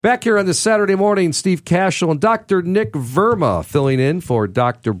Back here on this Saturday morning, Steve Cashel and Dr. Nick Verma filling in for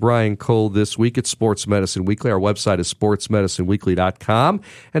Dr. Brian Cole this week at Sports Medicine Weekly. Our website is sportsmedicineweekly.com.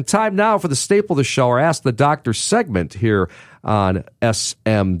 And time now for the staple of the show, our Ask the Doctor segment here on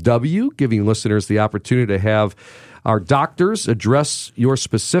SMW, giving listeners the opportunity to have our doctors address your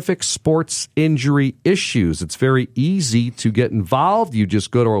specific sports injury issues. It's very easy to get involved. You just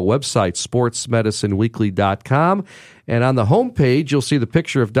go to our website, sportsmedicineweekly.com, and on the homepage, you'll see the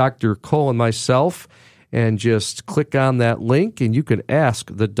picture of Dr. Cole and myself, and just click on that link, and you can ask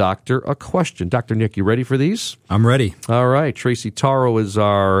the doctor a question. Dr. Nick, you ready for these? I'm ready. All right. Tracy Taro is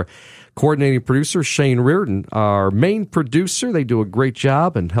our coordinating producer, Shane Reardon, our main producer. They do a great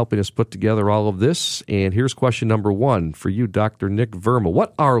job in helping us put together all of this. And here's question number one for you, Dr. Nick Verma.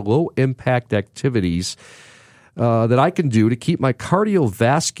 What are low-impact activities that I can do to keep my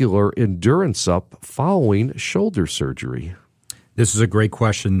cardiovascular endurance up following shoulder surgery? This is a great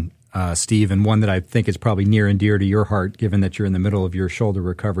question, Steve, and one that I think is probably near and dear to your heart, given that you're in the middle of your shoulder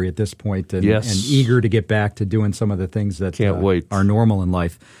recovery at this point and, yes, and eager to get back to doing some of the things that are normal in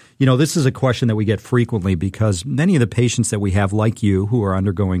life. You know, this is a question that we get frequently because many of the patients that we have, like you, who are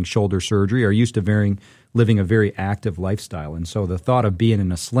undergoing shoulder surgery, are used to living a very active lifestyle. And so the thought of being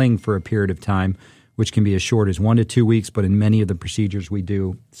in a sling for a period of time, which can be as short as 1 to 2 weeks, but in many of the procedures we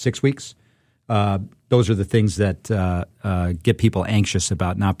do 6 weeks, those are the things that get people anxious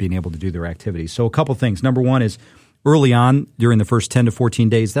about not being able to do their activities. So a couple things. Number one is early on, during the first 10 to 14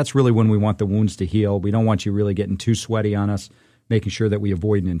 days, that's really when we want the wounds to heal. We don't want you really getting too sweaty on us, making sure that we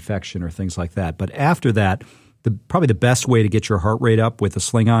avoid an infection or things like that. But after that, probably the best way to get your heart rate up with a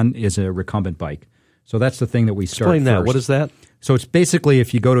sling on is a recumbent bike. So that's the thing that we start Explain that. first. What is that? So it's basically,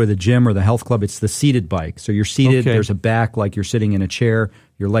 if you go to the gym or the health club, it's the seated bike. So you're seated, Okay. There's a back like you're sitting in a chair,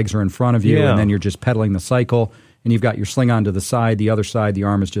 your legs are in front of you, Yeah. and then you're just pedaling the cycle, and you've got your sling on to the side. The other side, the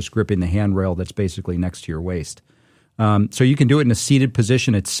arm is just gripping the handrail that's basically next to your waist. So you can do it in a seated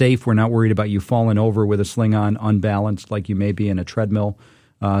position. It's safe. We're not worried about you falling over with a sling on, unbalanced like you may be in a treadmill.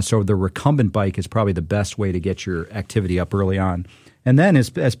 So the recumbent bike is probably the best way to get your activity up early on. And then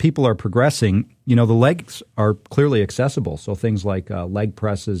as people are progressing, you know, the legs are clearly accessible. So things like leg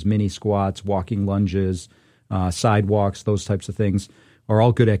presses, mini squats, walking lunges, sidewalks, those types of things are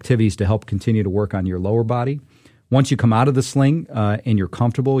all good activities to help continue to work on your lower body. Once you come out of the sling and you're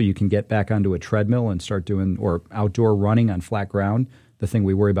comfortable, you can get back onto a treadmill and start doing or outdoor running on flat ground. The thing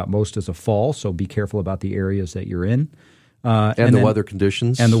we worry about most is a fall, so be careful about the areas that you're in. And the weather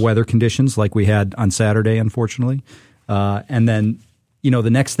conditions. And the weather conditions like we had on Saturday, unfortunately. And then, you know, the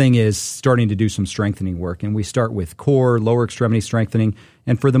next thing is starting to do some strengthening work. And we start with core, lower extremity strengthening.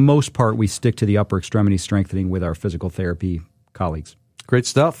 And for the most part, we stick to the upper extremity strengthening with our physical therapy colleagues. Great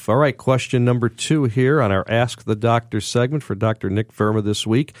stuff. All right, question number two here on our Ask the Doctor segment for Dr. Nick Verma this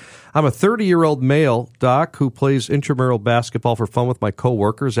week. I'm a 30-year-old male, doc, who plays intramural basketball for fun with my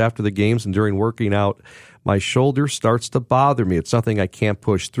coworkers after the games, and during working out, my shoulder starts to bother me. It's something I can't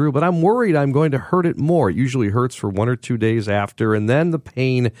push through, but I'm worried I'm going to hurt it more. It usually hurts for 1 or 2 days after, and then the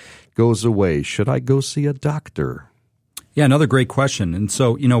pain goes away. Should I go see a doctor? Yeah, another great question. And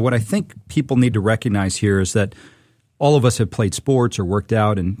so, you know, what I think people need to recognize here is that all of us have played sports or worked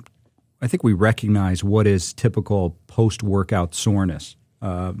out, and I think we recognize what is typical post-workout soreness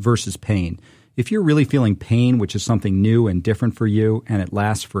versus pain. If you're really feeling pain, which is something new and different for you, and it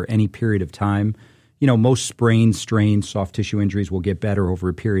lasts for any period of time, you know, most sprains, strains, soft tissue injuries will get better over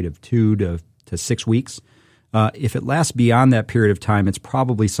a period of 2 to 6 weeks. If it lasts beyond that period of time, it's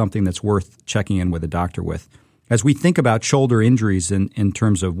probably something that's worth checking in with a doctor with. As we think about shoulder injuries in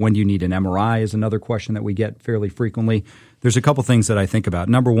terms of when do you need an MRI is another question that we get fairly frequently. There's a couple things that I think about.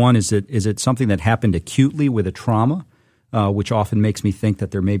 Number one, is it something that happened acutely with a trauma, which often makes me think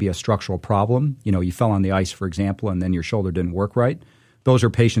that there may be a structural problem. You know, you fell on the ice, for example, and then your shoulder didn't work right. Those are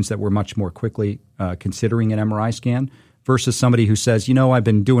patients that we're much more quickly considering an MRI scan versus somebody who says, you know, I've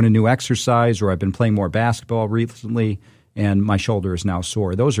been doing a new exercise or I've been playing more basketball recently and my shoulder is now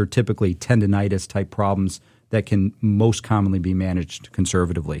sore. Those are typically tendinitis type problems that can most commonly be managed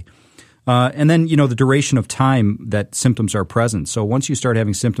conservatively. And then, you know, the duration of time that symptoms are present. So once you start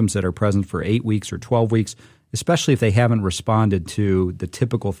having symptoms that are present for 8 weeks or 12 weeks, especially if they haven't responded to the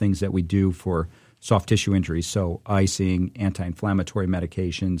typical things that we do for soft tissue injuries, so icing, anti-inflammatory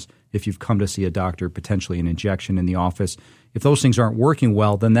medications, if you've come to see a doctor, potentially an injection in the office, if those things aren't working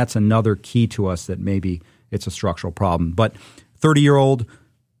well, then that's another key to us that maybe it's a structural problem. But 30-year-old,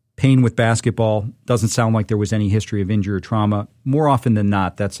 pain with basketball, doesn't sound like there was any history of injury or trauma. More often than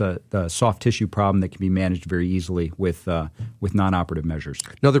not, that's a soft tissue problem that can be managed very easily with non-operative measures.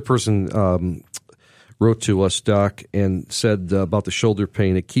 Another person wrote to us, Doc, and said about the shoulder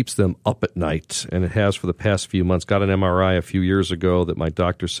pain, it keeps them up at night, and it has for the past few months. Got an MRI a few years ago that my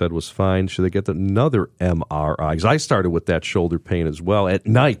doctor said was fine. Should they get another MRI? Because I started with that shoulder pain as well at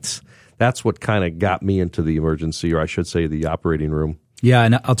night. That's what kind of got me into the emergency, or I should say the operating room. Yeah,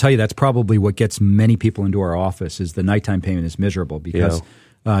 and I'll tell you, that's probably what gets many people into our office is the nighttime pain is miserable because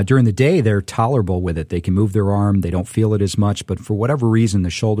during the day they're tolerable with it. They can move their arm. They don't feel it as much. But for whatever reason, the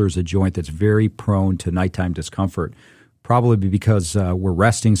shoulder is a joint that's very prone to nighttime discomfort, probably because we're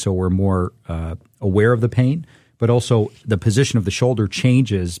resting, so we're more aware of the pain. But also the position of the shoulder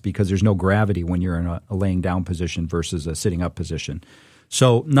changes because there's no gravity when you're in a laying down position versus a sitting up position.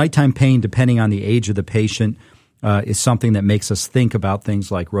 So nighttime pain, depending on the age of the patient, is something that makes us think about things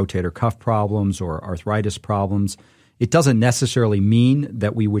like rotator cuff problems or arthritis problems. It doesn't necessarily mean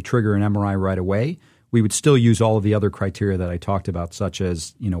that we would trigger an MRI right away. We would still use all of the other criteria that I talked about, such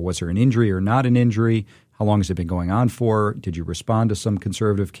as, was there an injury or not an injury? How long has it been going on for? Did you respond to some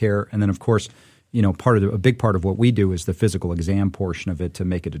conservative care? And then, of course, a big part of what we do is the physical exam portion of it to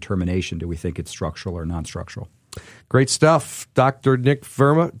make a determination. Do we think it's structural or non-structural? Great stuff. Dr. Nick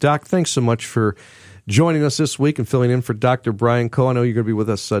Verma. Doc, thanks so much for joining us this week and filling in for Dr. Brian Coe. I know you're going to be with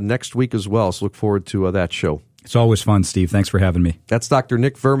us next week as well, so look forward to that show. It's always fun, Steve. Thanks for having me. That's Dr.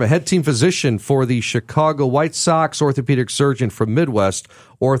 Nick Verma, head team physician for the Chicago White Sox, orthopedic surgeon from Midwest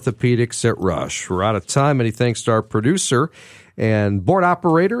Orthopedics at Rush. We're out of time. Many thanks to our producer and board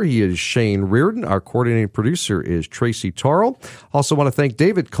operator. He is Shane Reardon. Our coordinating producer is Tracy Torrell. Also want to thank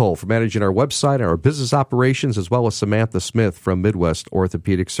David Cole for managing our website and our business operations, as well as Samantha Smith from Midwest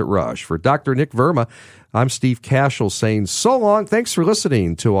Orthopedics at Rush. For Dr. Nick Verma, I'm Steve Cashel saying so long. Thanks for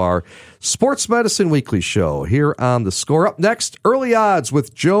listening to our Sports Medicine Weekly show here on The Score. Up next, Early Odds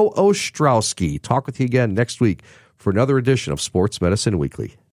with Joe Ostrowski. Talk with you again next week for another edition of Sports Medicine Weekly.